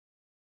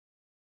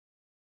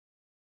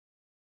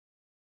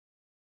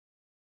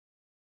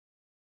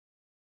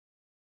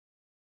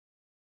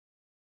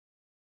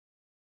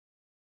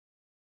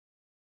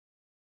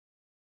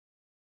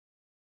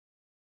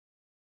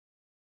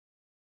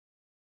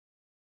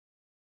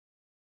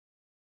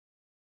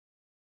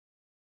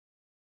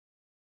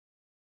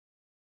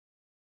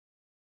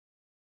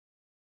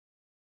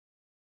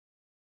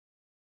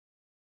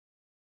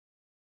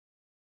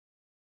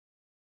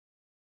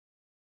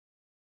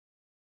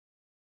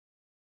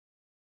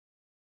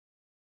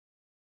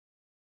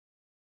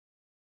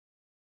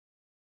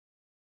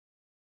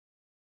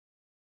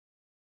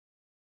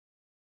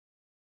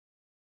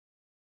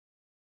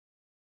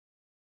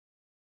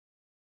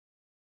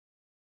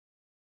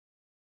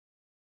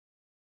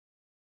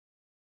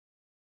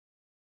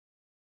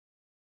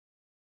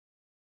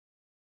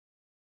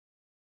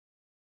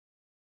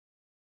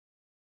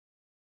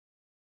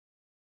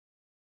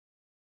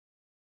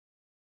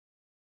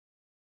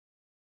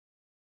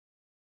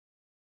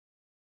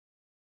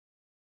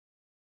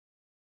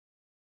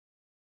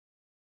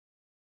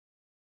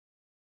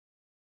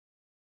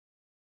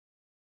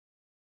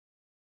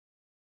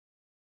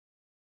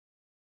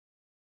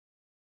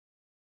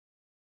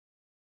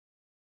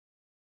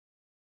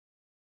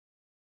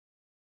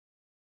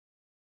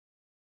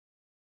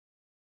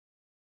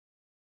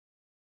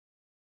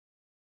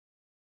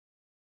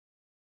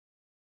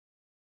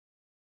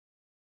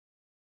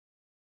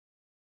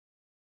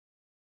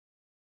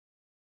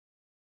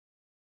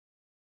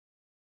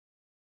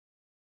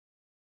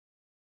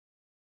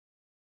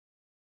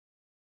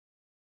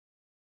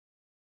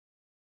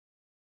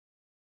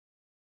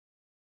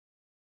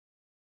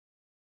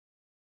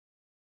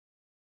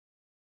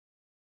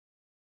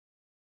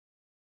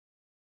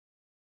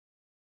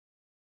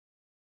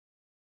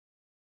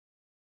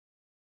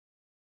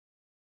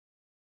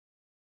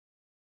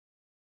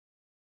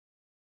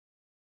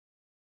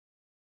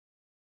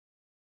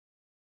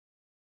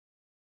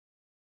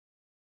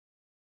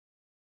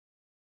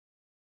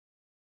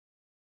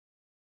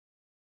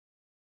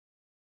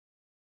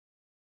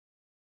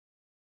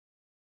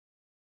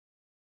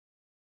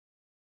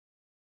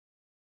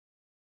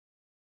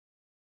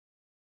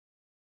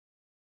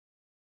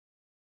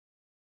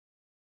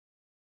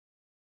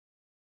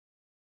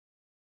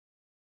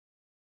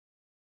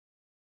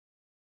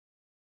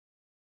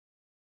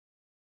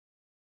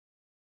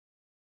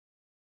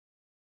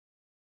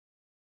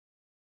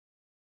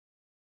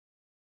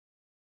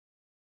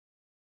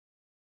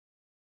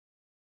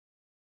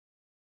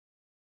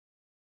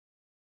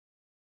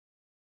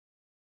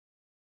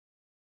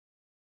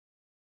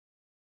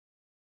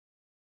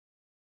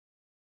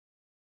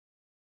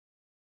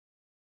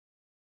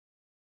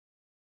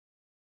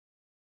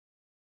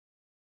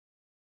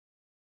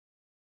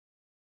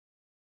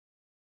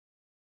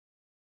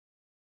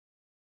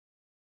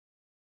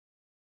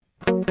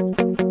Everyone,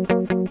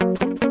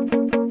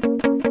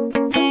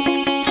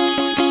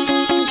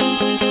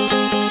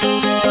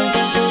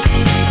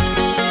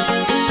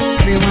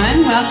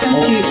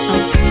 welcome to...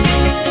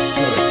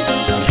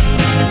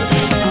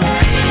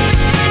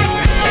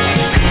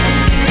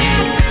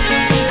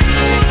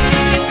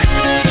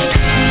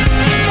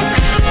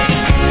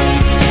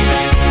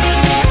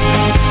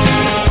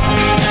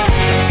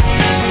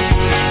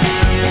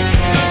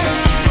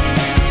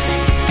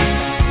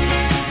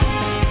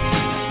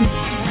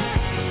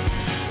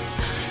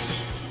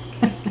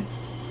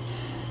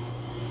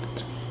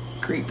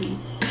 Creepy.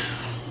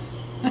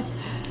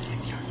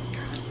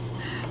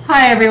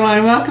 Hi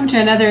everyone, welcome to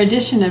another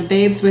edition of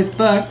Babes with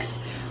Books.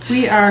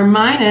 We are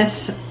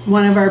minus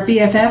one of our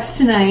BFFs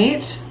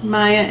tonight.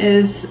 Maya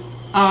is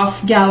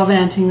off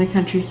gallivanting the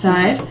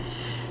countryside,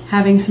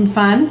 having some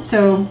fun.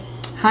 So,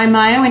 hi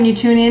Maya when you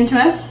tune in to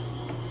us.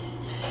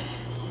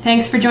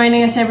 Thanks for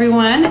joining us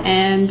everyone,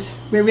 and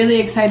we're really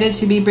excited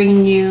to be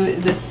bringing you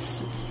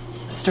this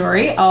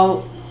story,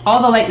 All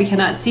the Light We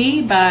Cannot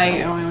See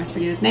by, oh I always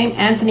forget his name,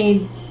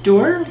 Anthony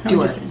Doerr?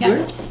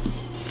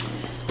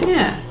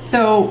 Yeah,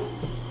 so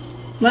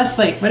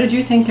Leslie, what did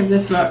you think of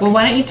this book? Well,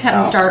 why don't you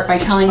start by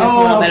telling us a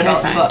little bit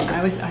about the book.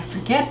 I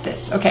forget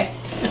this. Okay.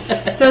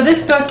 So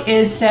this book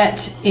is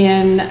set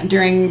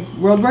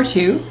during World War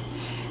II.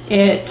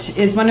 It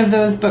is one of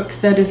those books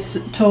that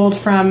is told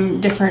from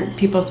different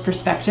people's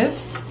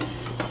perspectives.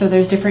 So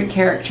there's different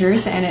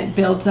characters and it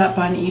builds up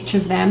on each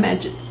of them.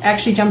 It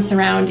actually jumps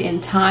around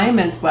in time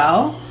as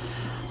well.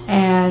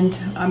 And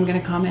I'm going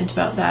to comment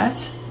about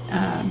that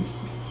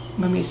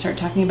when we start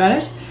talking about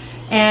it.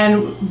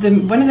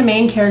 And one of the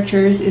main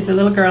characters is a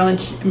little girl, and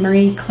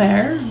Marie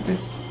Claire.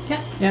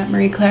 Yeah,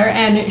 Marie Claire,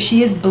 and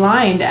she is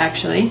blind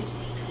actually.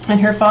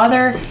 And her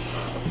father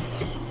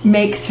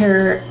makes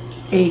her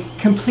a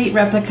complete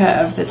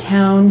replica of the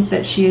towns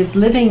that she is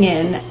living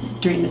in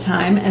during the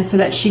time, and so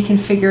that she can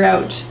figure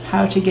out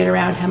how to get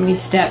around, how many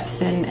steps,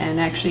 and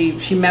actually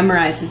she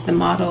memorizes the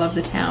model of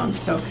the town.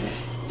 So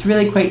it's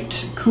really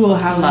quite cool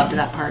how... I loved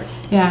that part.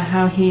 Yeah,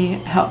 how he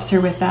helps her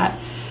with that.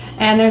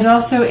 And there's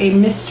also a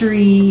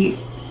mystery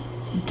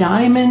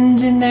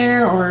diamond in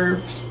there, or,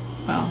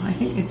 well, I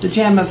think it's a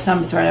gem of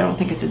some sort. I don't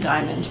think it's a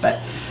diamond, but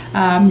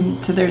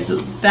so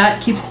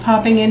that keeps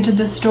popping into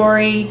the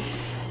story.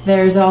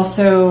 There's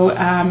also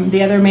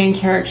the other main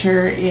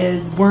character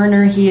is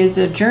Werner. He is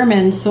a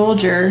German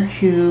soldier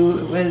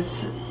who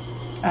was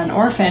an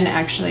orphan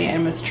actually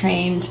and was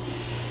trained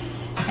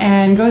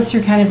and goes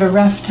through kind of a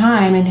rough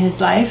time in his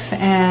life,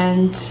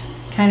 and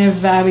kind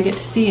of we get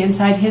to see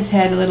inside his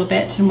head a little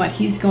bit and what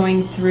he's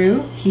going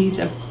through. He's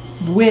a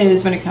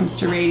whiz when it comes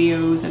to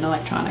radios and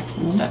electronics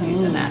and stuff.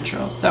 He's a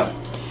natural. So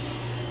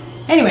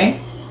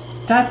anyway,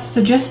 that's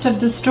the gist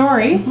of the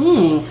story.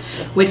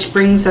 Which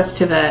brings us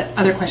to the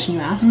other question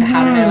you asked.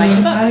 How did I like the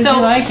book? How did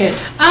you like it?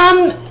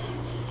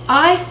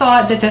 I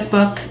thought that this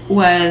book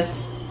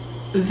was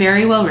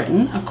very well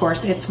written. Of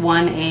course, it's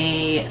won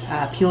a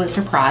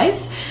Pulitzer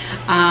Prize.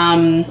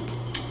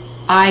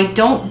 I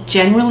don't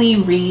generally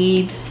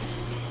read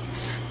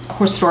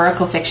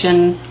historical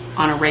fiction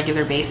on a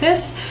regular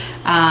basis.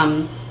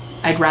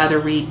 I'd rather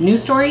read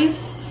news stories,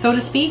 so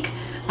to speak.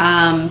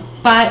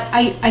 But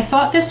I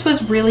thought this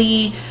was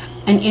really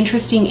an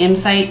interesting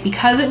insight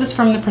because it was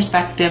from the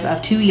perspective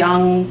of two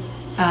young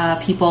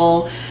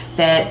people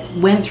that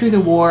went through the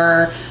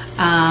war,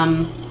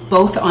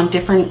 both on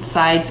different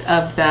sides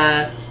of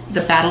the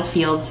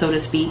battlefield, so to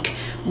speak.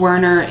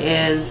 Werner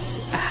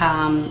is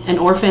an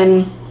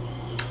orphan,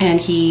 and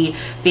he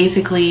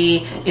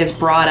basically is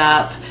brought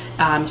up.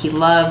 He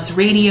loves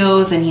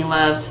radios and he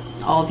loves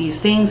all these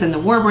things, and the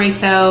war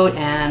breaks out,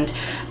 and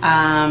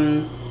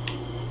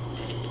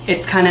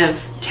it's kind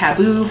of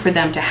taboo for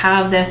them to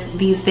have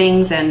these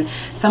things, and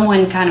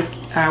someone kind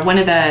of one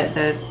of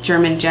the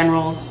German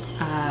generals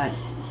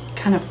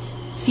kind of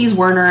sees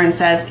Werner and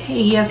says,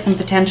 hey, he has some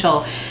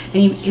potential, and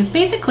he is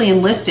basically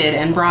enlisted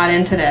and brought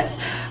into this.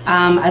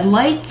 I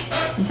like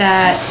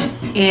that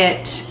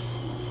it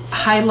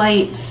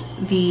highlights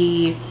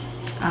the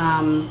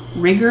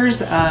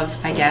rigors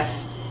of, I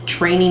guess,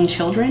 training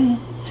children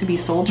to be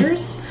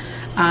soldiers.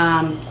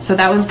 So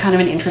that was kind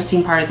of an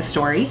interesting part of the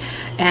story,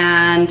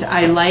 and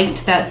I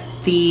liked that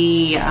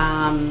the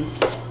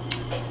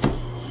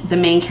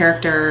main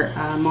character,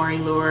 Marie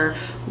Claire,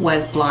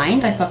 was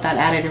blind. I thought that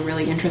added a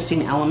really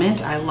interesting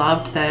element. I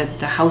loved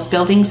the house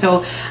building,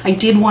 so I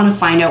did want to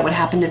find out what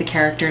happened to the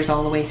characters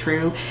all the way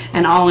through,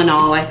 and all in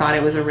all I thought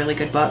it was a really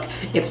good book.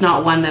 It's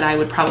not one that I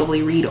would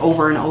probably read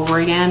over and over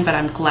again, but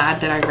I'm glad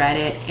that I read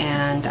it,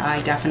 and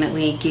I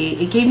definitely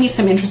it gave me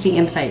some interesting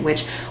insight,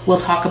 which we'll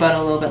talk about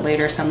a little bit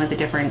later, some of the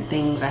different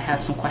things. I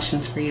have some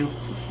questions for you.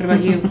 What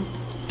about you?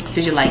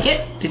 Did you like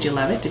it? Did you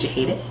love it? Did you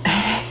hate it?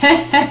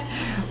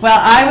 Well,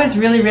 I was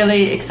really,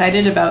 really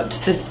excited about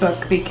this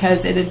book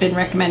because it had been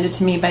recommended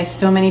to me by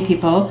so many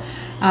people.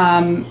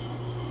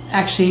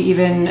 Actually,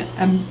 even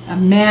a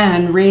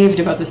man raved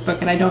about this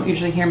book, and I don't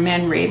usually hear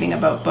men raving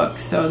about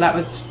books, so that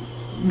was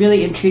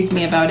really intrigued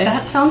me about it.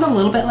 That sounds a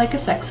little bit like a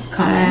sexist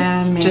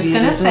comment. Maybe Just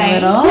gonna say.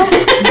 a little.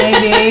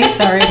 Maybe.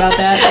 Sorry about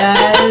that,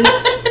 guys.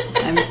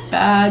 I'm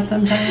bad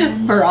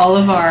sometimes. For all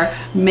of our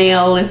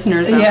male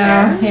listeners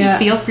out there,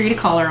 feel free to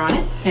call her on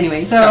it.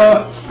 Anyway,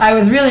 so I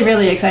was really,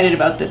 really excited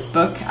about this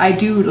book. I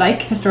do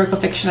like historical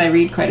fiction. I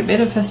read quite a bit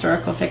of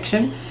historical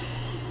fiction.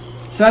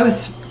 So I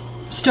was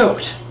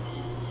stoked.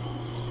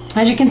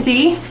 As you can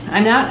see,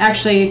 I'm not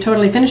actually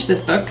totally finished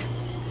this book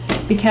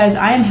because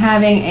I am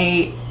having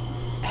a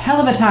hell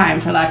of a time,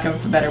 for lack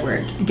of a better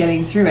word,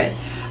 getting through it.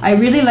 I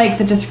really like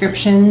the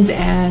descriptions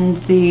and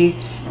the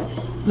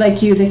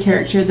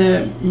character,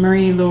 the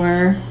Marie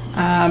Laure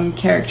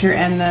character,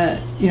 and the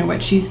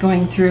what she's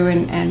going through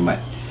and what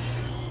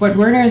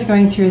Werner is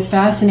going through is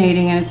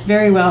fascinating, and it's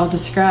very well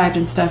described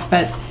and stuff.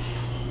 But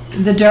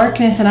the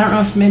darkness, and I don't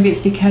know if maybe it's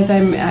because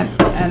I'm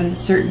at a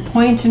certain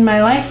point in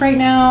my life right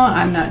now,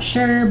 I'm not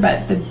sure,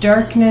 but the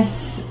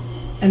darkness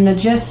and the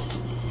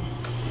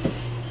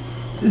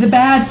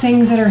bad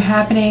things that are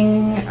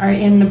happening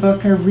in the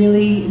book are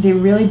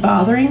really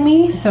bothering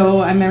me.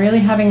 So I'm really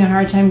having a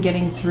hard time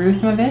getting through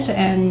some of it,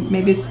 and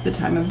maybe it's the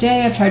time of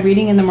day. I've tried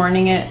reading in the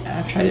morning.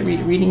 I've tried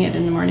reading it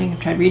in the morning. I've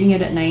tried reading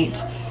it at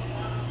night.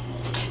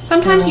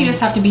 Sometimes you just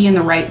have to be in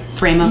the right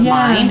frame of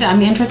mind.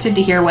 I'm interested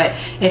to hear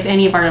if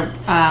any of our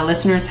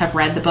listeners have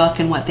read the book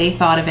and what they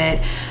thought of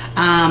it.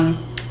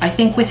 I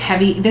think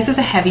this is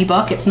a heavy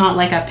book. It's not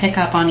like a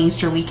pickup on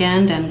Easter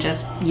weekend and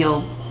just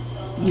you'll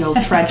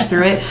trudge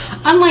through it.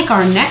 Unlike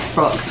our next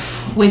book,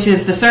 which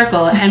is The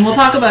Circle, and we'll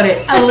talk about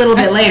it a little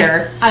bit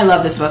later. I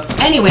love this book.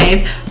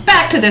 Anyways,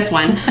 back to this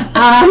one.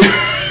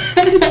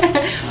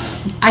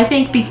 I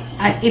think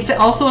it's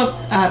also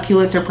a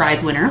Pulitzer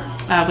Prize winner,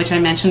 which I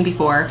mentioned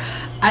before.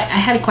 I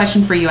had a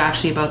question for you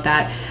actually about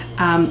that.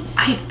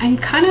 I'm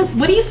kind of,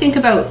 what do you think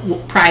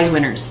about prize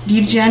winners? Do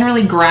you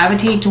generally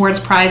gravitate towards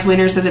prize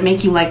winners? Does it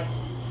make you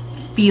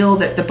feel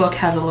that the book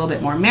has a little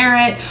bit more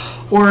merit?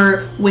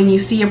 Or when you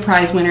see a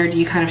prize winner, do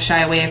you kind of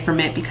shy away from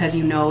it because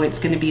you know it's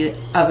going to be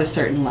of a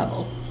certain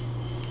level?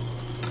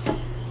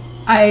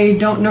 I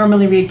don't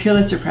normally read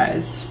Pulitzer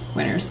Prize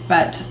winners,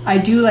 but I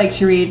do like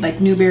to read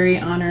Newbery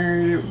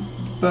Honor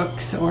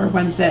books or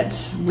ones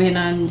that win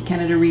on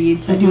Canada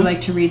Reads. I do like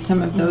to read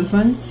some of those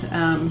ones.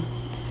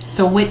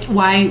 So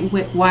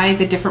why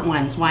the different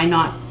ones? Why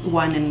not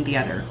one and the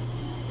other?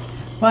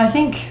 Well, I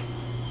think,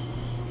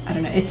 I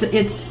don't know,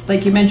 it's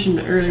like you mentioned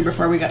earlier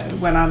before we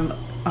went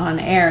on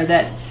air,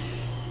 that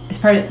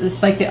it's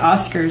like the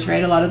Oscars,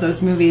 right? A lot of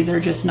those movies are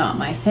just not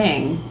my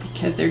thing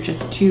because they're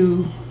just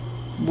too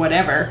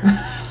whatever.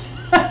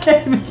 I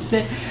can't even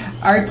say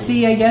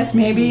artsy, I guess,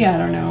 maybe. I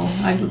don't know.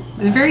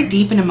 They're very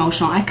deep and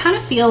emotional. I kind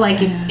of feel like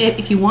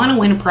if you want to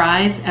win a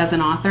prize as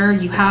an author,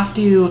 you have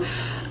to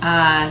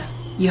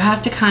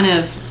kind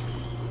of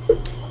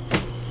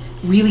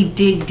really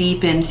dig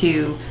deep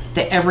into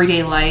the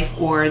everyday life,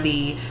 or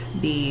the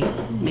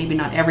maybe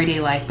not everyday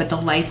life, but the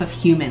life of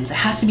humans. It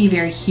has to be a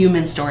very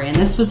human story, and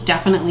this was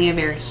definitely a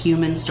very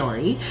human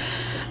story.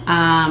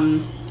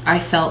 I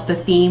felt the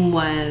theme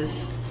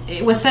was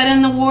set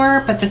in the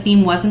war, but the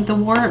theme wasn't the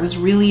war. It was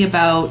really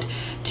about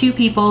two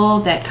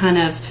people that kind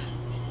of,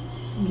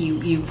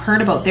 you've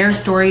heard about their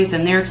stories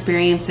and their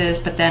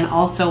experiences, but then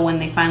also when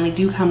they finally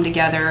do come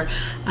together,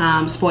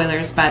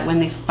 spoilers, but when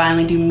they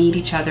finally do meet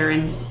each other,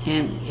 and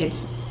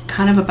it's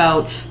kind of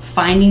about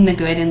finding the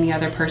good in the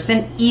other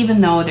person,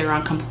 even though they're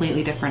on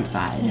completely different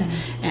sides.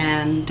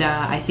 And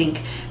I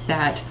think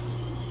that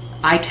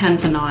I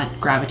tend to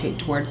not gravitate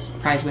towards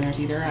prize winners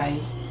either.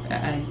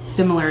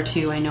 Similar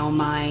to, I know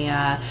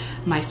my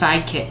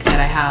sidekick that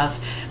I have,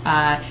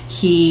 I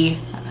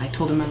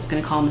told him I was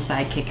going to call him a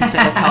sidekick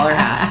instead of collar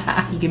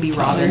half. He can be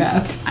Robin.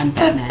 I'm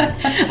Batman.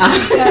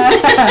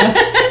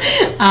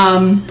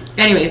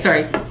 Anyway,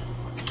 sorry.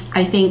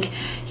 I think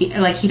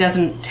he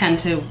doesn't tend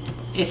to,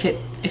 if it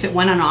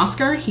won an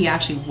Oscar, he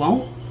actually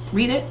won't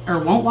read it or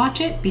won't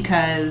watch it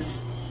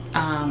because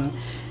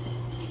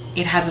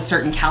it has a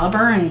certain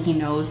caliber, and he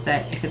knows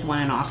that if it's won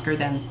an Oscar,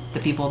 then the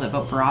people that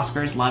vote for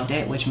Oscars loved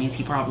it, which means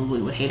he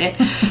probably will hate it.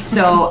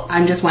 So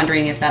I'm just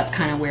wondering if that's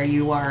kind of where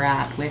you are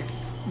at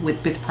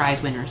with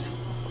prize winners.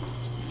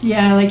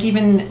 Yeah,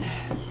 even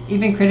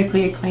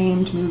critically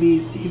acclaimed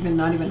movies, even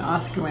not even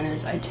Oscar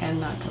winners, I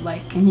tend not to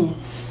like.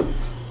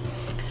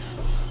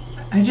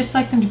 I just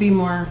like them to be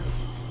more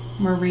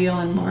real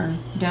and more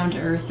down to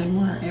earth and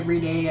more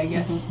everyday, I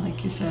guess,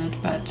 like you said.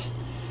 But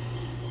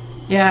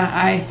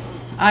yeah,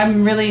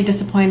 I'm really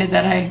disappointed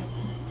that I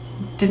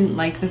didn't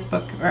like this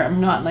book, or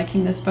I'm not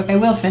liking this book. I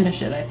will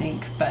finish it, I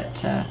think,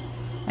 but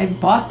I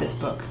bought this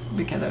book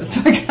because I was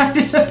so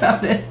excited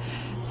about it.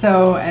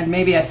 So, and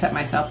maybe I set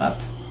myself up.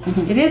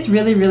 It is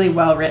really, really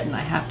well written,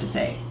 I have to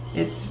say.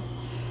 It's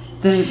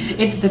the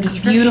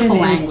description, beautiful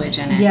language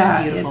in it.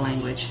 Yeah, beautiful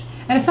language.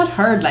 And it's not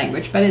hard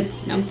language, but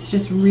it's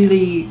just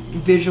really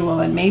visual,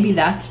 and maybe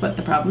that's what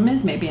the problem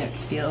is. Maybe it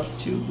feels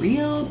too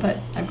real, but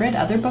I've read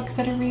other books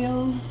that are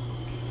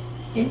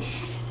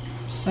real-ish,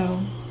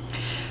 so.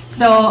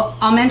 So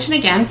I'll mention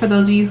again, for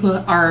those of you who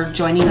are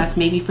joining us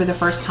maybe for the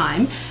first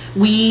time,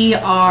 we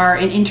are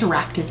an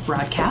interactive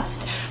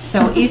broadcast.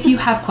 So if you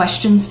have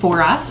questions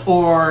for us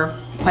or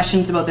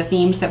questions about the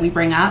themes that we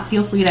bring up,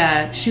 feel free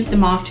to shoot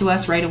them off to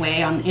us right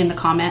away in the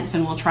comments,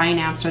 and we'll try and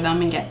answer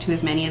them and get to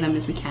as many of them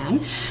as we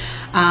can.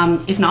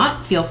 If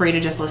not, feel free to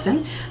just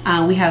listen.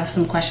 We have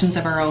some questions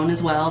of our own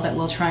as well that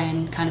we'll try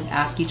and kind of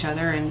ask each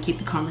other and keep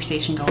the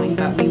conversation going,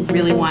 but we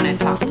really want to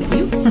talk with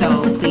you,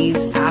 so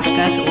please ask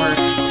us or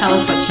tell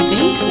us what you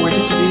think or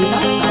disagree with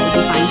us. That would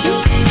be fine too.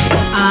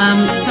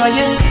 So I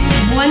guess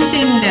one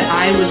thing that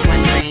I was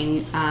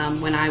wondering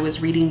when I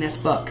was reading this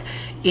book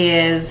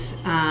is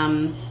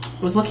I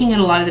was looking at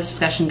a lot of the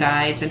discussion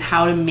guides and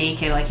how to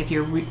make it, like if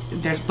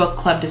there's book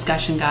club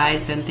discussion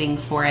guides and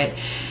things for it,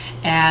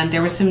 and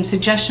there were some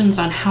suggestions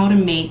on how to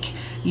make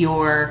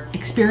your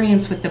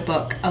experience with the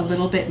book a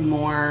little bit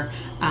more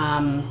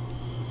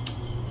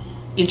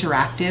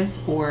interactive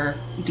or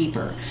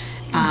deeper.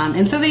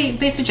 And so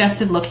they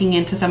suggested looking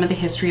into some of the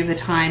history of the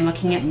time,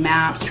 looking at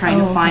maps, trying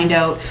to find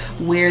out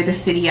where the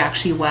city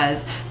actually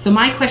was. So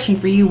my question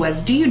for you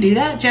was, do you do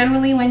that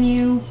generally when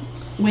you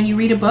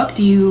read a book?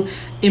 Do you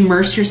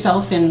immerse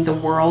yourself in the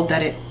world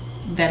that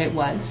it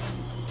was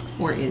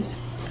or is?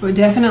 Well,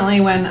 definitely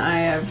when I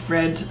have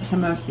read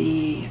some of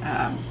the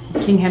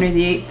King Henry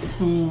VIII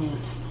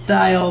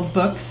style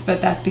books,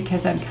 but that's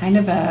because I'm kind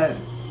of a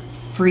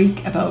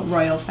freak about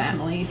royal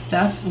family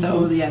stuff.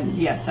 So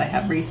yes, I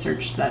have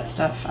researched that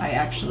stuff. I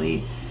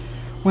actually,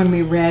 when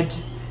we read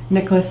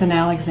Nicholas and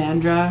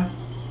Alexandra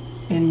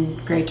in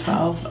grade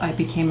 12, I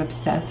became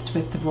obsessed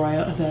with the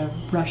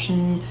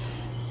Russian,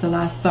 the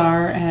last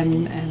Tsar,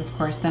 and of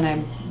course then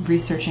I'm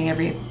researching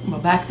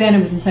back then it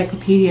was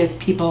encyclopedias,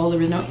 there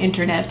was no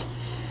internet,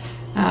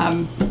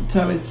 so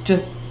I was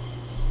just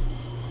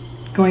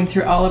going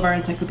through all of our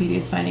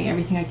encyclopedias, finding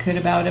everything I could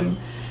about him.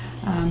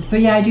 So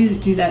yeah, I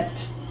do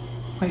that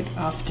quite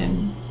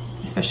often,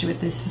 especially with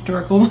these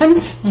historical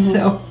ones.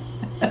 So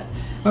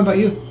what about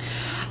you?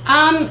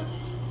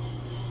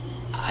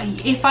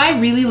 If I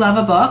really love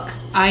a book,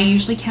 I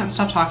usually can't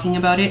stop talking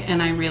about it,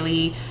 and I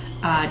really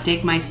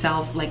dig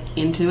myself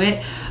into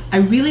it. I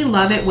really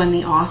love it when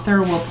the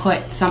author will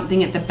put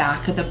something at the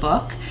back of the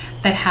book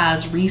that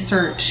has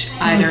research,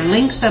 either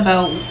links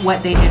about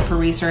what they did for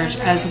research,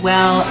 as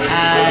well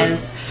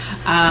as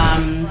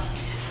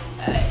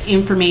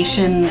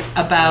information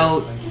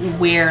about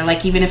where,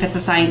 even if it's a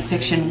science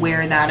fiction,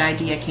 where that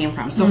idea came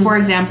from. So for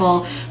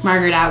example,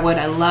 Margaret Atwood,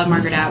 I love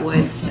Margaret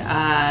Atwood's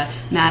Matt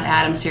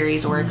Adams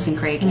series, Oryx and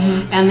Crake,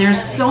 and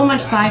there's so much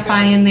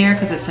sci-fi in there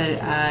because it's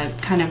a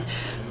kind of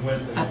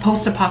a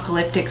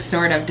post-apocalyptic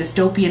sort of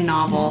dystopian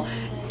novel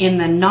in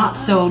the not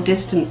so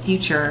distant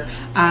future,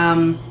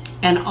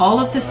 and all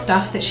of the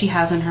stuff that she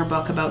has in her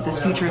book about this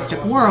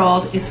futuristic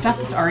world is stuff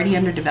that's already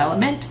under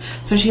development.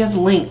 So she has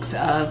links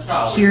of,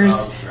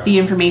 here's the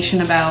information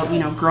about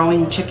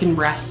growing chicken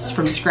breasts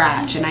from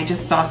scratch, and I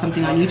just saw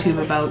something on YouTube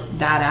about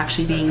that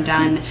actually being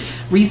done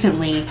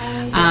recently.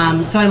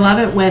 So I love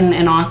it when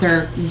an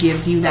author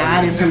gives you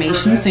that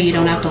information so you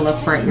don't have to look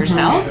for it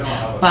yourself.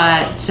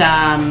 But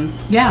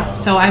yeah,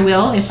 so I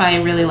will, if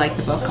I really like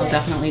the book, I'll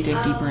definitely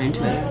dig deeper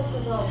into it.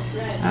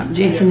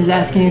 Jason is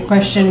asking a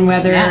question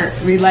whether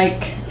we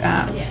like,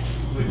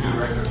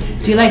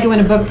 do you like it when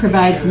a book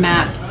provides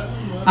maps?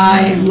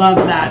 I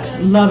love that.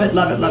 Love it,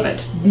 love it, love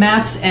it.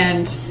 Maps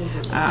and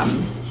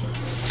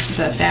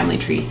the family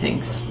tree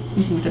things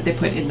that they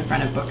put in the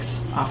front of books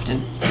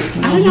often. So you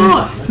can I don't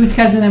know. Who's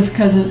cousin of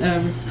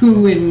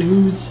who and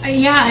who's...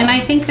 Yeah, and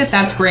I think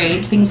that's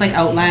great. Things like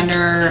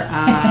Outlander,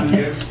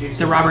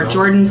 the Robert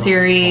Jordan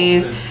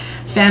series,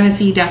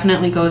 fantasy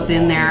definitely goes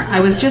in there.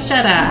 I was just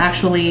at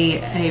actually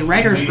a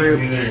writer's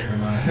group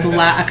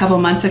a couple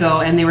months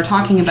ago, and they were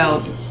talking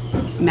about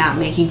map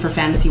making for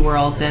fantasy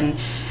worlds, and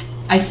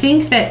I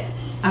think that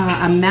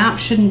a map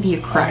shouldn't be a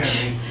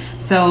crutch.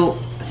 So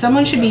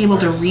someone should be able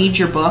to read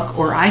your book,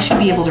 or I should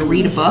be able to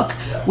read a book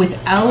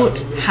without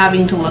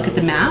having to look at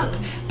the map.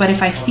 But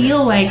if I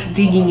feel like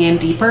digging in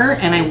deeper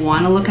and I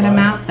want to look at a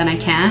map, then I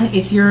can.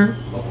 If your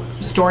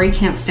story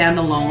can't stand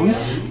alone,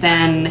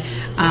 then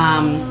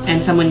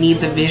and someone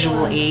needs a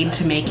visual aid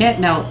to make it.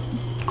 Now,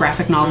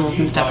 graphic novels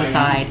and stuff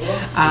aside,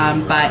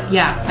 but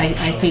yeah,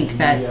 I think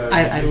that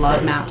I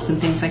love maps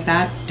and things like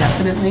that,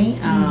 definitely.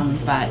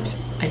 But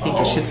I think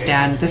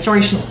the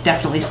story should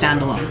definitely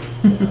stand alone.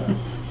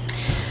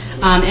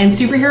 And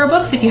superhero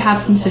books, if you have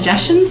some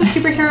suggestions of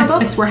superhero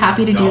books, we're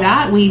happy to do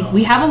that.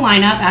 We have a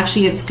lineup.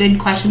 Actually, it's a good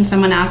question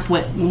someone asked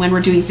when we're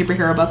doing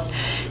superhero books.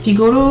 If you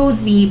go to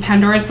the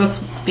Pandora's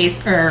Books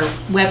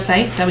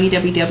website,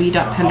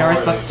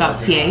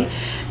 www.pandorasbooks.ca,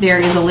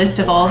 there is a list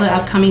of all the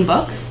upcoming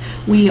books.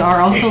 We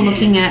are also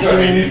looking at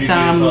doing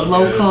some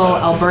local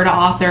Alberta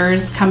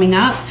authors coming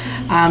up,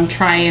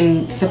 try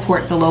and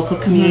support the local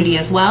community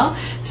as well.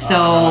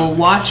 So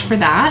watch for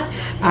that.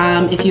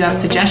 If you have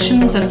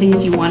suggestions of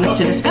things you want us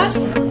to discuss,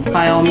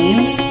 by all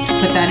means,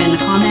 put that in the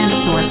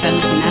comments or send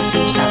us a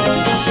message. That would be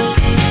awesome.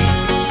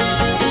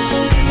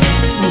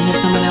 We have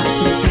someone else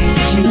who's saying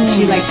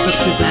she likes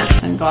books with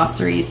maps and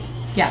glossaries.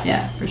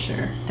 Yeah, for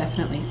sure.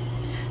 Definitely.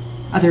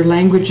 Other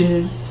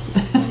languages.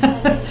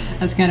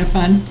 That's kind of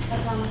fun.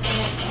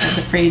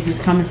 So the phrases,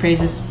 common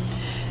phrases.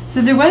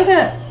 So there was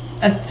a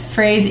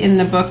phrase in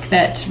the book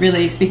that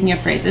really, speaking of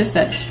phrases,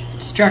 that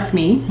struck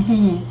me.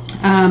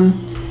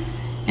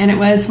 And it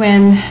was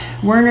when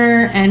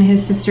Werner and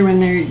his sister, when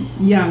they're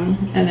young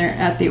and they're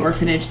at the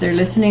orphanage, they're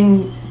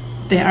listening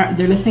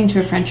to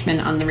a Frenchman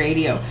on the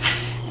radio.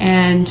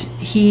 And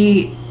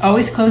he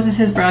always closes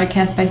his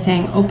broadcast by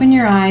saying, "Open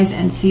your eyes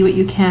and see what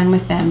you can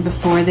with them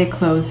before they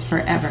close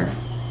forever."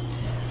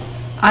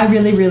 I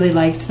really, really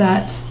liked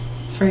that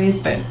phrase,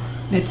 but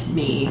it's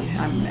me.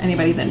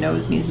 Anybody that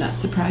knows me is not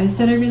surprised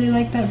that I really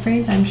like that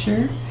phrase, I'm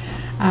sure.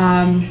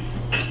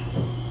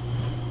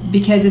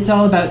 Because it's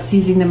all about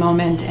seizing the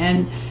moment,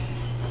 and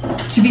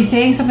to be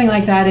saying something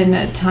like that in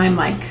a time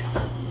like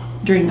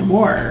during the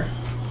war,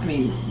 I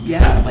mean,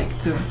 yeah, like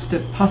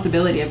the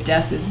possibility of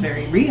death is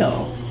very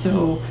real.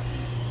 So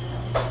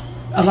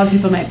a lot of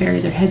people might bury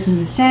their heads in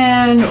the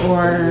sand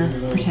or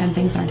pretend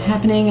things aren't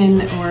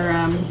happening,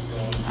 or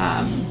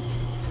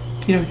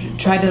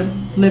try to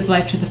live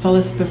life to the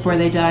fullest before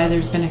they die.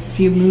 There's been a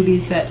few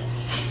movies that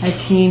I've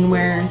seen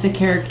where the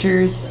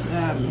characters,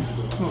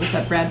 what was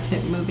that Brad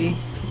Pitt movie?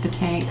 The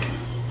tank,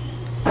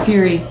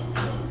 Fury.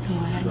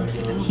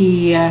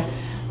 He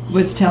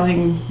was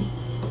telling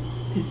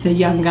the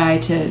young guy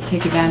to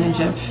take advantage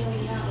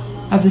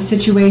of the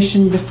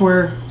situation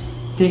before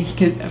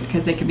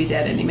because they could be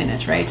dead any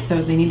minute, right?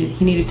 So he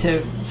needed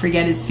to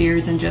forget his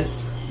fears and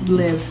just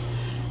live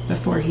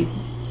before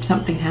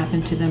something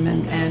happened to them.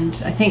 And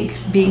I think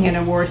being in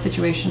a war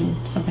situation,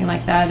 something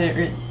like that,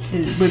 it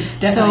would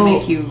definitely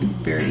make you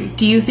very...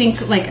 Do you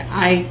think,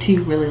 I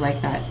too really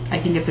like that. I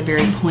think it's a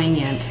very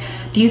poignant.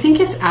 Do you think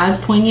it's as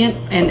poignant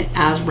and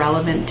as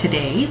relevant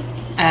today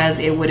as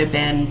it would have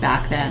been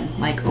back then?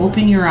 Like,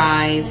 open your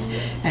eyes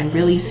and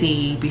really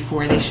see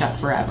before they shut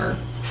forever,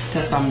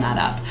 to sum that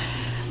up.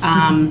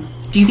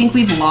 Do you think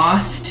we've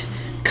lost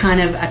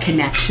kind of a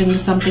connection to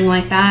something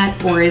like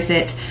that? Or is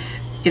it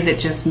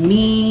just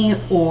me?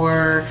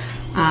 Or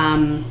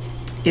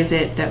is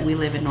it that we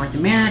live in North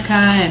America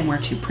and we're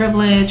too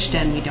privileged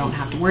and we don't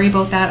have to worry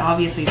about that?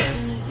 Obviously,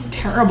 there's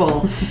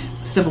terrible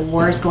civil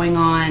wars going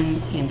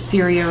on in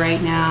Syria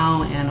right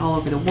now and all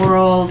over the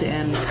world,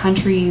 and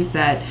countries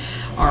that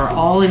are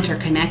all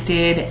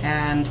interconnected,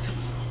 and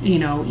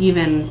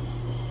even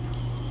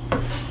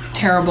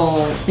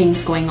terrible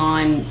things going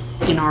on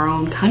in our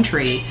own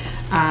country.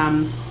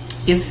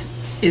 Is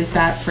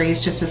that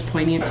phrase just as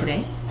poignant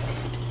today?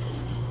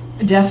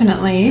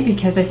 Definitely,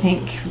 because I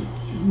think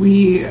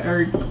we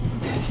are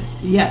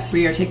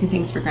taking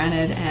things for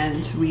granted,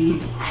 and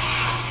we...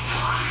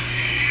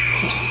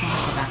 I just want to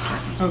go back to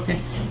our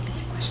Okay. so we can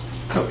see questions.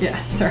 Oh,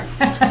 yeah, sorry.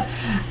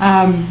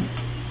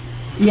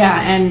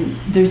 Yeah, and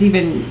there's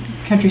even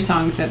country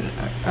songs that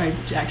I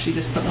actually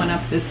just put one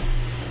up this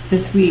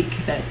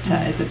week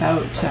that is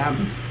about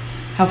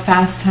how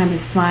fast time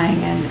is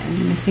flying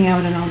and missing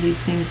out on all these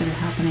things that are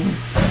happening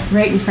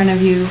right in front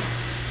of you.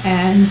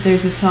 And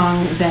there's a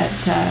song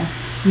that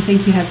You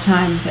Think You Have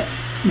Time that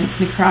makes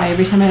me cry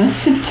every time I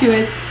listen to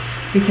it,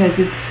 because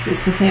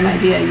it's the same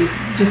idea. You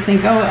just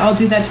think, oh, I'll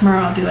do that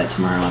tomorrow,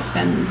 I'll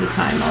spend the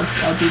time,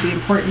 I'll do the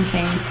important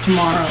things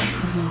tomorrow.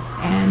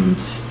 And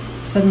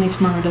suddenly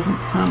tomorrow doesn't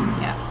come.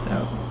 Yeah.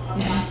 So,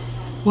 yeah.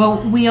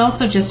 Well, we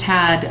also just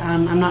had,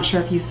 I'm not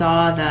sure if you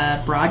saw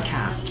the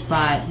broadcast,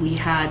 but we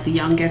had the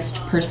youngest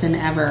person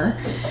ever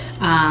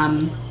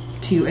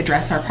to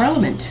address our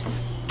parliament.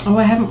 Oh,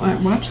 I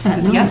haven't watched that.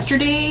 It was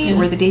yesterday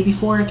or the day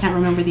before, I can't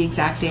remember the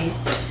exact date.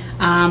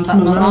 But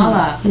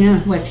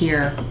Malala was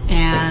here,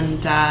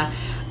 and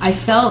I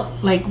felt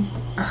like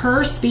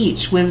her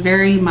speech was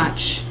very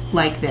much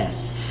like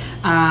this.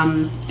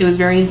 It was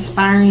very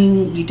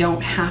inspiring. You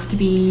don't have to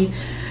be,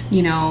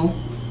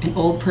 an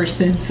old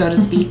person, so to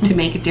speak, to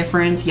make a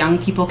difference. Young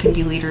people can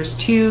be leaders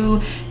too.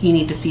 You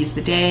need to seize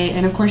the day.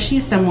 And of course,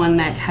 she's someone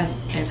that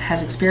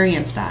has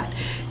experienced that.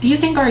 Do you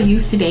think our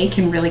youth today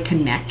can really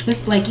connect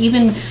with,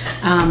 even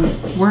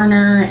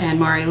Werner and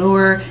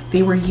Marie-Laure,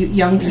 they were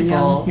young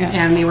people,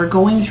 and they were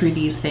going through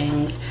these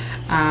things.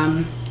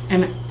 And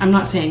I'm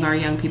not saying our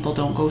young people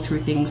don't go through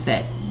things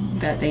that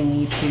they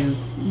need to,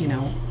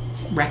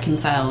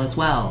 reconcile as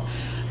well.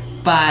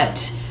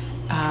 But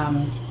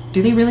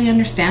do they really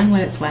understand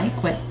what it's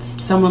like, what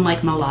someone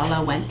like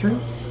Malala went through?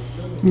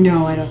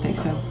 No, I don't think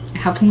so.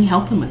 How can we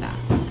help them with that?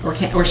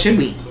 Or should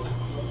we?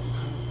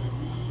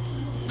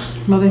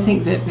 Well, they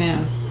think that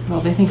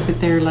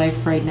their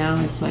life right now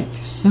is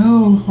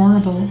so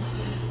horrible,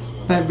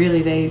 but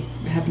really they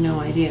have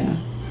no idea.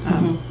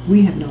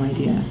 We have no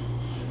idea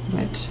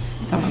what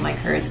someone like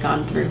her has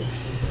gone through.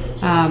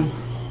 I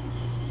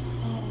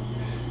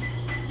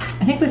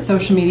think with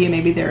social media,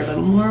 maybe they're a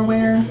little more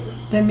aware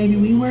than maybe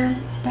we were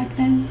back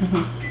then,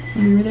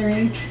 when we were their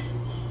age.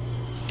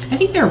 I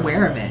think they're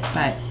aware of it,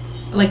 but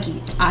like,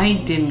 I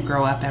didn't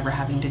grow up ever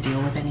having to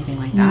deal with anything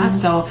like that.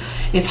 So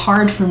it's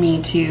hard for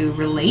me to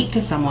relate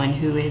to someone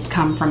who has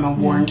come from a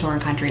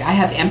war-torn country. I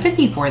have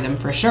empathy for them,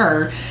 for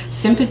sure.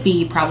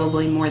 Sympathy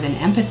probably more than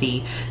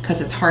empathy, because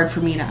it's hard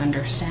for me to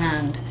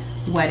understand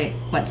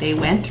what they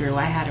went through.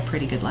 I had a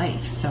pretty good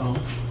life, so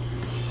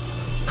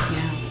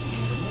yeah.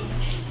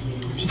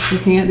 Just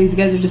looking at these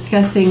guys are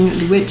discussing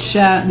which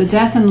the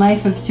death and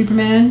life of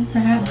Superman,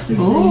 perhaps. Is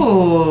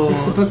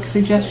the book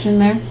suggestion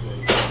there?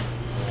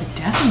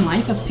 Death and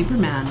Life of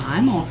Superman.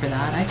 I'm all for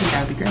that. I think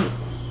that would be great.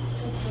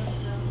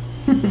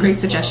 Great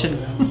suggestion.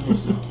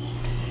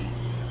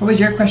 What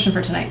was your question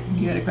for tonight?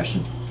 You had a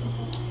question.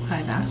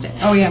 I've asked it.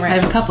 Oh, yeah, right. I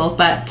have a couple,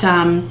 but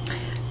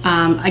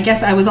I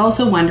guess I was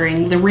also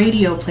wondering, the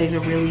radio plays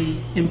a really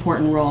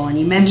important role, and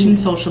you mentioned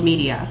social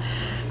media.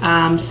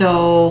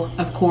 So,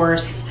 of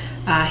course,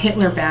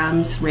 Hitler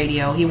bans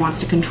radio. He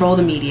wants to control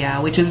the media,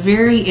 which is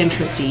very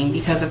interesting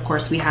because, of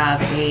course, we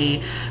have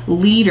a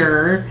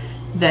leader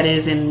that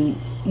is in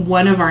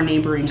one of our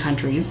neighboring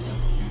countries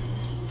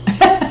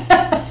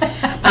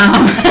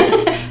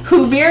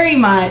who very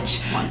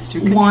much wants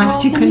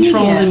to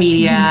control the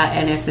media,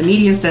 and if the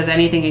media says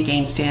anything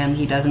against him,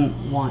 he doesn't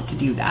want to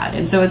do that.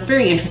 And so it's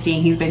very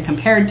interesting. He's been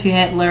compared to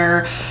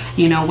Hitler,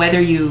 whether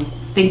you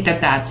think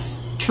that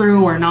that's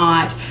true or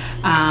not,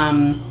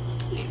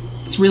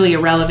 it's really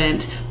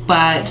irrelevant.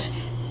 But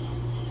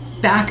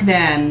back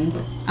then,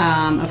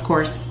 of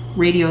course,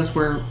 radios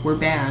were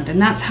banned,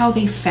 and that's how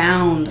they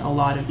found a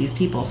lot of these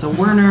people. So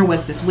Werner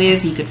was this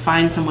whiz. He could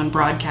find someone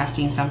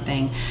broadcasting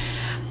something,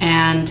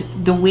 and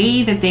the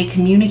way that they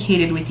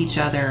communicated with each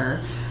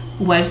other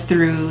was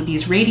through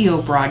these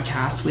radio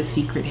broadcasts with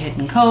secret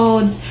hidden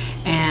codes.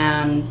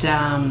 And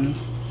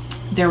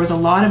there was a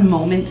lot of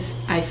moments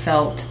I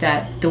felt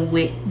that the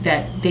way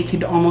that they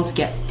could almost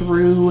get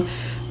through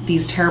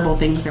these terrible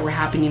things that were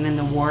happening in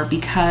the war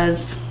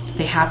because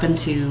they happened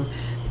to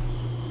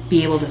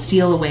be able to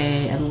steal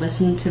away and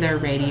listen to their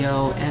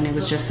radio, and it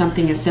was just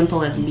something as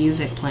simple as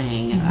music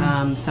playing.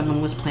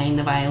 Someone was playing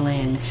the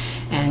violin,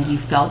 and you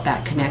felt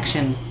that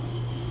connection.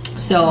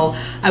 So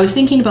I was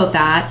thinking about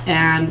that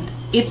and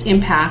its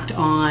impact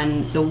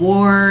on the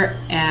war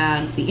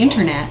and the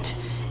internet,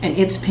 and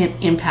its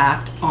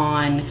impact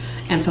on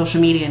and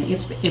social media, and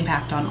its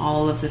impact on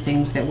all of the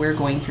things that we're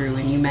going through.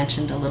 And you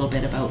mentioned a little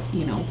bit about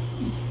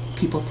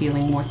people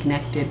feeling more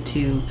connected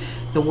to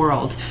the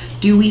world.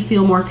 Do we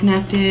feel more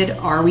connected?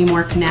 Are we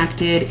more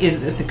connected?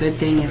 Is this a good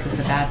thing? Is this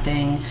a bad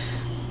thing?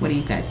 What do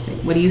you guys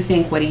think? What do you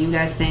think? What do you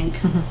guys think?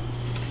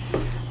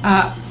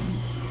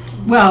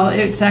 Well,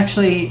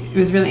 it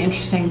was really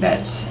interesting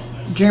that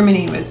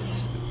Germany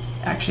was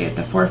actually at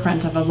the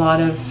forefront of a lot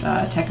of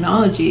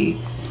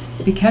technology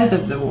because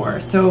of the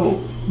war.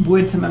 So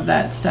would some of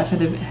that stuff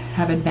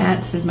have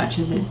advanced as much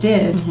as it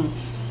did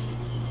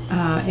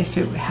if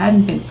it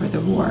hadn't been for the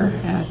war?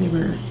 They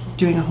were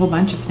doing a whole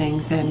bunch of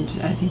things, and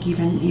I think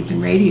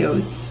even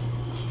radios,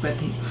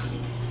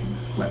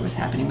 what was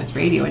happening with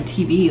radio and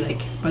TV,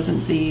 like,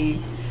 wasn't the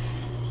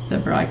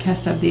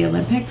broadcast of the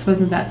Olympics,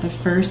 wasn't that the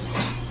first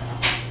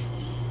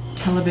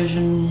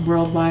television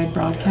worldwide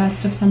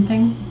broadcast of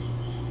something?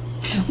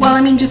 Well,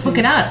 I mean, just look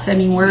at us. I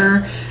mean,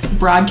 we're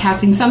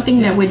broadcasting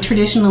something that would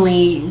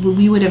traditionally,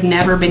 we would have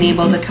never been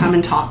able to come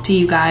and talk to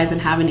you guys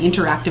and have an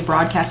interactive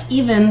broadcast,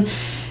 even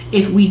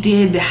if we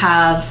did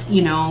have,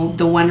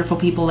 the wonderful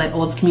people at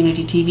Olds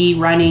Community TV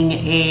running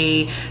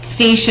a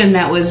station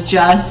that was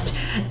just,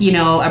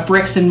 a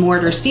bricks and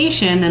mortar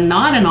station and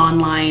not an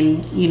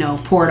online,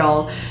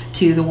 portal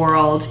to the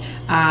world.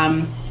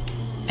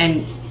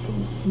 And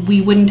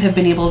we wouldn't have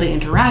been able to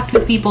interact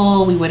with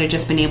people. We would have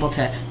just been able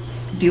to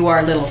do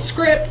our little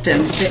script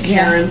and sit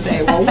here and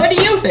say, well, what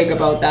do you think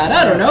about that?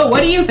 I don't know.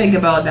 What do you think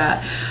about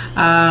that?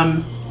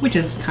 Which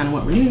is kind of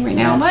what we're doing right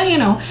now.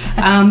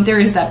 But, there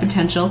is that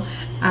potential.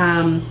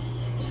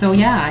 So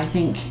yeah, I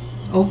think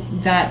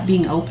that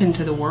being open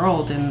to the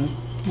world and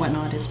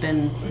whatnot has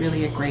been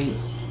really a great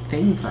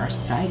thing for our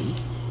society.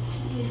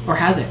 Or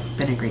has it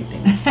been a great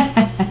thing?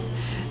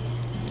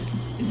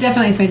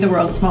 Definitely has made the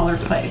world a smaller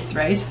place,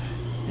 right?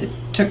 It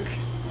took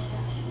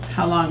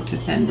how long to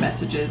send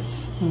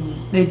messages?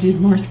 They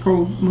did Morse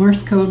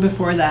code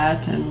before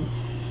that, and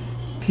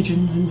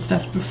pigeons and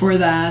stuff before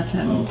that,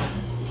 and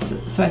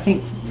so I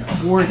think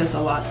war does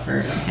a lot for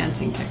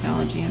enhancing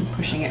technology and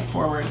pushing it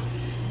forward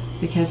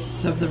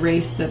because of the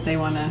race that they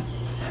want to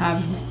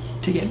have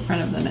to get in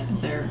front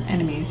of their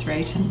enemies,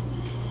 right? And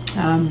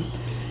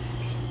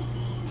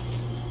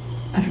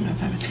I don't know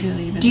if I was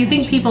really even. Do you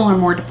think people are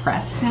more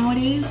depressed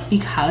nowadays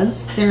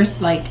because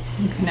there's like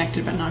you're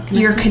connected but not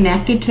connected? You're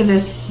connected to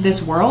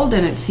this world,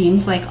 and it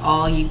seems like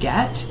all you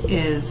get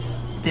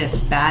is this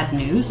bad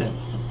news of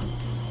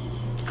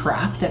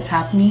crap that's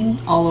happening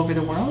all over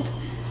the world?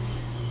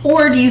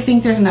 Or do you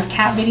think there's enough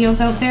cat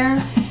videos out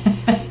there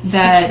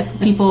that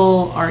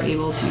people are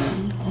able to,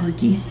 or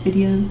geese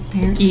videos,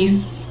 apparently,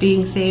 geese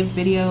being saved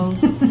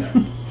videos?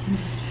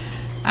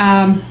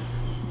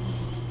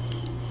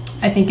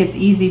 I think it's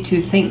easy to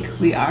think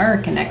we are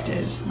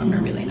connected when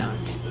we're really not.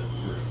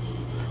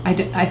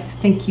 I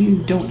think you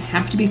don't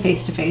have to be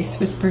face-to-face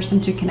with the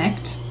person to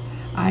connect.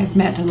 I've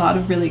met a lot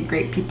of really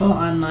great people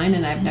online,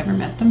 and I've never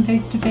met them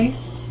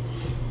face-to-face,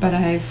 but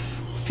I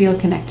feel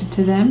connected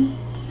to them.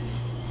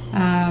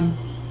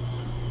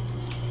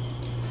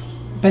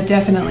 But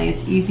definitely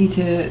it's easy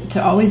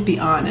to always be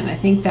on, and I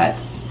think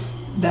that's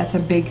a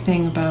big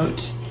thing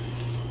about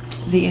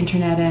the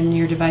internet and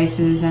your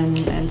devices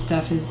and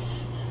stuff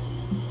is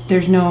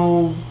there's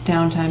no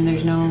downtime,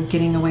 there's no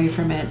getting away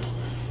from it.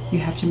 You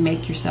have to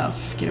make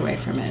yourself get away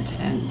from it,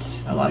 and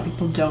a lot of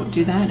people don't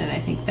do that, and I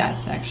think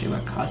that's actually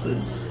what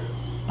causes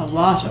a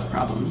lot of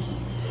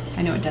problems.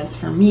 I know it does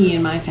for me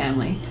and my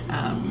family,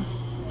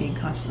 being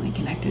constantly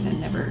connected and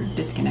never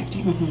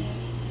disconnecting.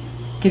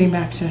 Mm-hmm. Getting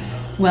back to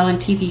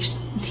and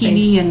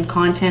TV and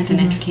content and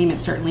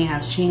entertainment certainly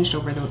has changed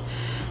over the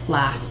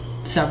last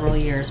several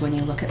years. When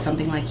you look at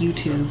something like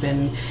YouTube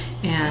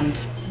and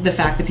the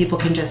fact that people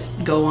can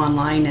just go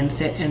online and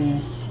sit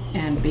and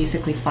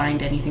basically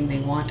find anything they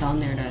want on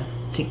there to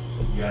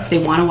if they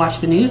want to watch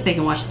the news, they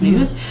can watch the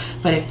news.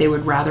 But if they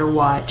would rather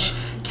watch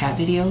cat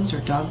videos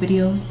or dog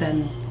videos,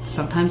 then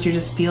sometimes you're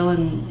just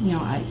feeling,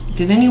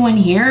 did anyone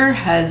here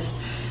has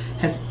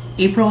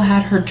April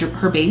had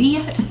her baby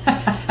yet?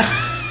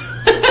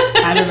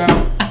 I don't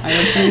know. I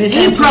don't pay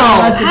attention. April,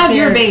 have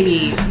your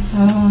baby.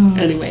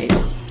 Anyways,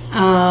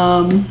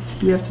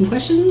 do we have some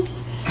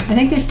questions? I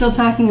think they're still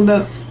talking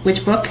about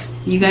which book.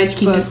 You guys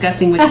keep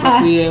discussing which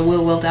book.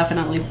 We'll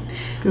definitely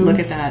look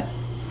at that.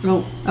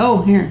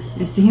 Oh, here.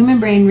 Is the human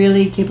brain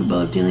really capable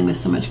of dealing with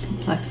so much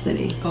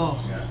complexity? Oh.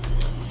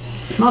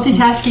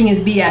 Multitasking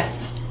is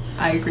BS.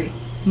 I agree.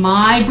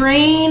 My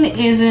brain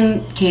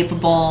isn't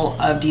capable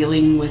of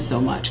dealing with so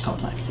much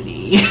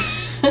complexity.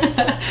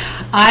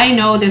 I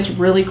know this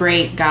really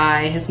great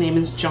guy. His name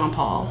is John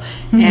Paul.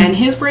 And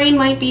his brain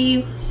might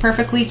be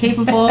perfectly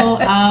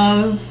capable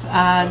of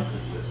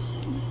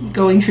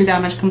going through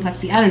that much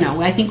complexity. I don't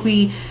know. I think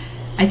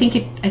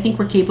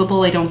we're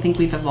capable. I don't think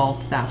we've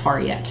evolved that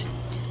far yet.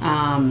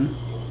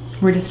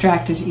 We're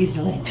distracted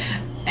easily.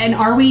 And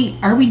are we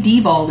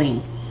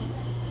devolving?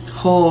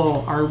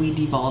 Oh, are we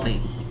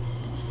devolving?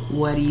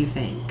 What do you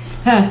think?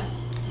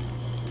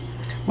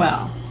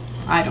 Well,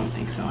 I don't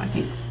think so. I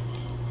think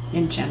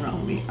in general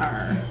we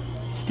are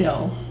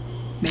still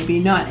maybe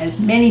not as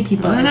many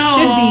people as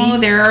should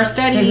be. There are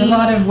studies. There's a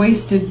lot of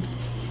wasted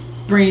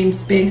brain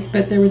space,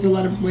 but there was a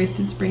lot of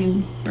wasted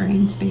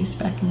brain space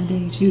back in the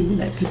day too,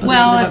 that people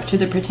didn't live up to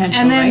their potential.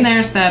 And then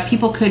there's the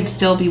people could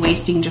still be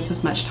wasting just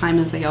as much time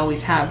as they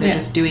always have. They're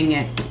just doing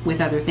it with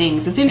other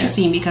things. It's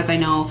interesting because I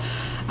know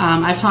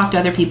I've talked to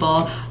other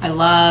people. I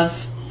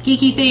love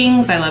geeky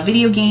things. I love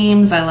video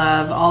games. I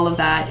love all of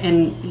that.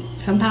 And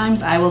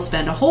sometimes I will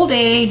spend a whole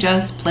day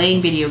just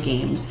playing video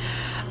games.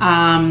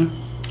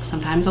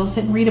 Sometimes I'll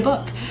sit and read a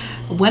book.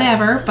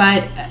 Whatever,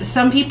 but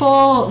some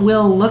people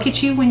will look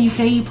at you when you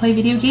say you play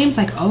video games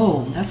like,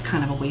 oh, that's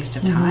kind of a waste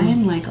of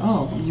time. Like,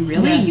 oh, you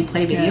really? You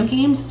play video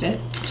games?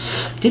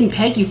 Didn't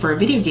peg you for a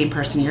video game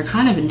person. You're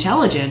kind of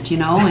intelligent,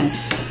 and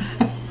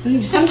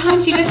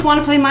sometimes you just want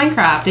to play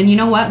Minecraft. And you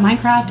know what?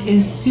 Minecraft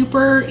is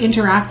super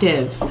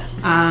interactive.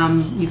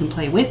 You can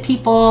play with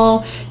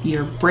people.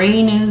 Your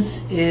brain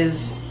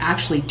is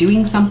actually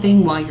doing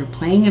something while you're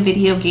playing a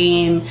video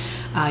game.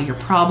 You're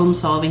problem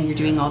solving, you're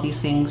doing all these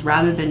things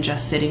rather than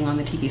just sitting on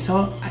the TV.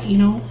 So,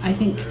 I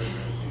think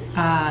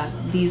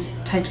these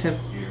types of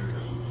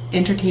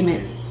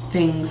entertainment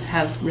things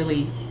have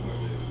really,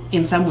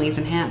 in some ways,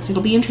 enhanced.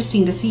 It'll be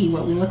interesting to see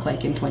what we look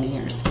like in 20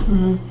 years.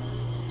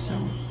 So,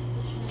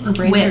 our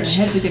brains,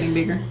 our heads are getting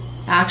bigger.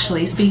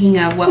 Actually, speaking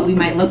of what we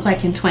might look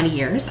like in 20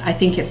 years, I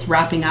think it's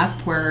wrapping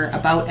up. We're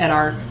about at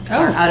our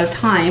out of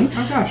time.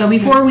 Oh, gosh. So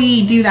before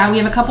we do that, we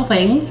have a couple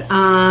things.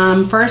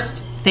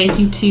 First, thank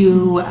you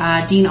to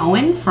Dean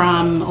Owen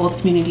from Olds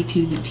Community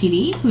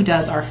TV, who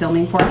does our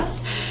filming for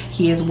us.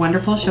 He is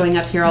wonderful, showing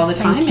up here all the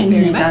time, and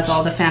he does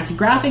all the fancy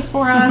graphics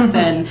for us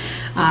and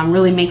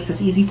really makes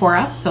this easy for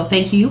us. So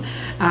thank you.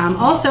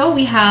 Also,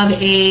 we have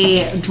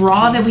a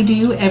draw that we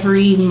do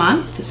every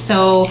month.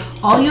 So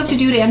all you have to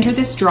do to enter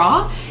this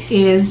draw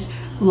is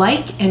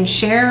like and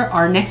share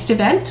our next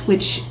event,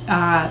 which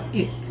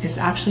it is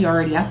actually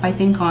already up, I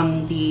think,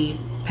 on the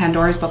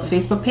Pandora's Books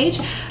Facebook page,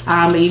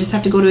 but you just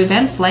have to go to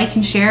events, like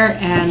and share,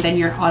 and then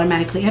you're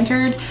automatically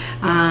entered.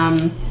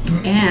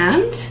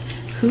 And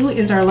who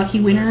is our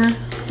lucky winner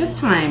this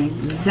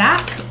time?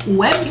 Zach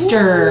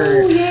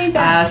Webster. Ooh, yay,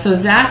 Zach. So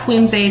Zach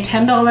wins a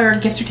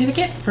 $10 gift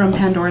certificate from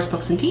Pandora's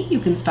Books and Tea. You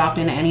can stop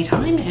in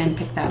anytime and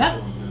pick that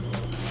up.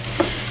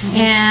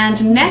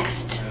 And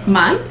next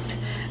month,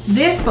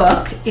 this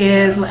book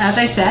is, as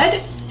I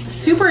said,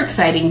 super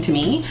exciting to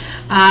me.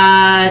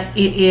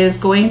 It is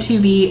going to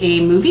be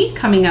a movie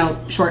coming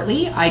out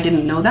shortly. I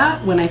didn't know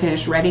that when I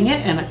finished reading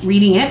it,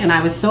 and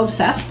I was so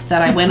obsessed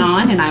that I went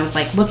on and I was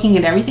like looking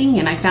at everything,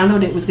 and I found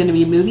out it was going to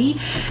be a movie,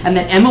 and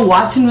that Emma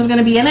Watson was going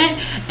to be in it,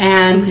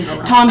 and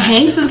Tom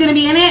Hanks was going to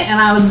be in it, and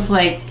I was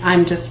like,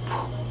 I'm just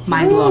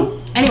mind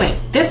blown. Anyway,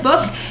 this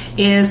book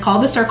is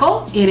called The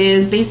Circle. It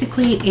is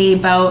basically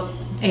about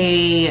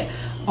a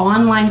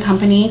online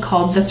company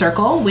called The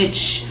Circle,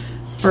 which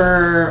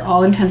for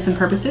all intents and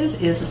purposes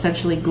is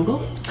essentially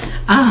Google.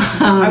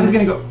 I was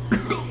going to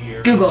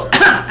go Google.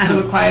 a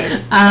little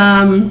quieter.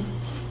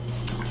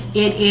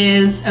 It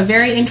is a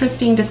very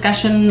interesting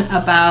discussion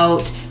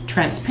about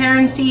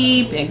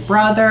transparency, Big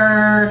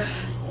Brother,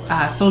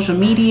 social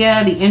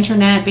media, the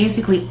internet,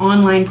 basically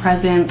online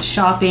presence,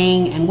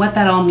 shopping, and what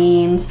that all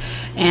means.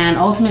 And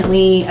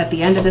ultimately, at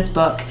the end of this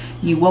book,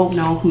 you won't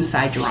know whose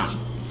side you're on.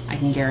 I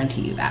can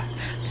guarantee you that.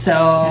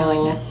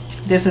 So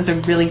this is a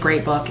really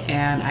great book,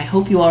 and I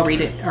hope you all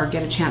read it or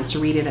get a chance to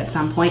read it at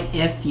some point.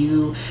 If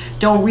you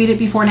don't read it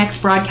before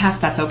next broadcast,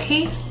 that's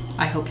okay.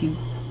 I hope you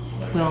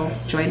will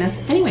join us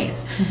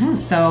anyways.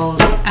 So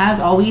as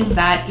always,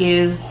 that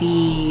is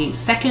the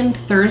second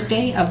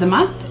Thursday of the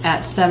month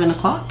at 7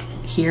 o'clock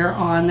here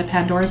on the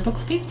Pandora's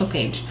Books Facebook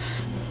page.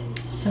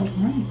 So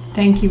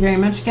Thank you very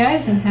much,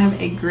 guys, and have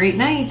a great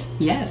night.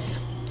 yes,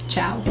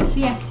 ciao.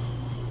 See ya.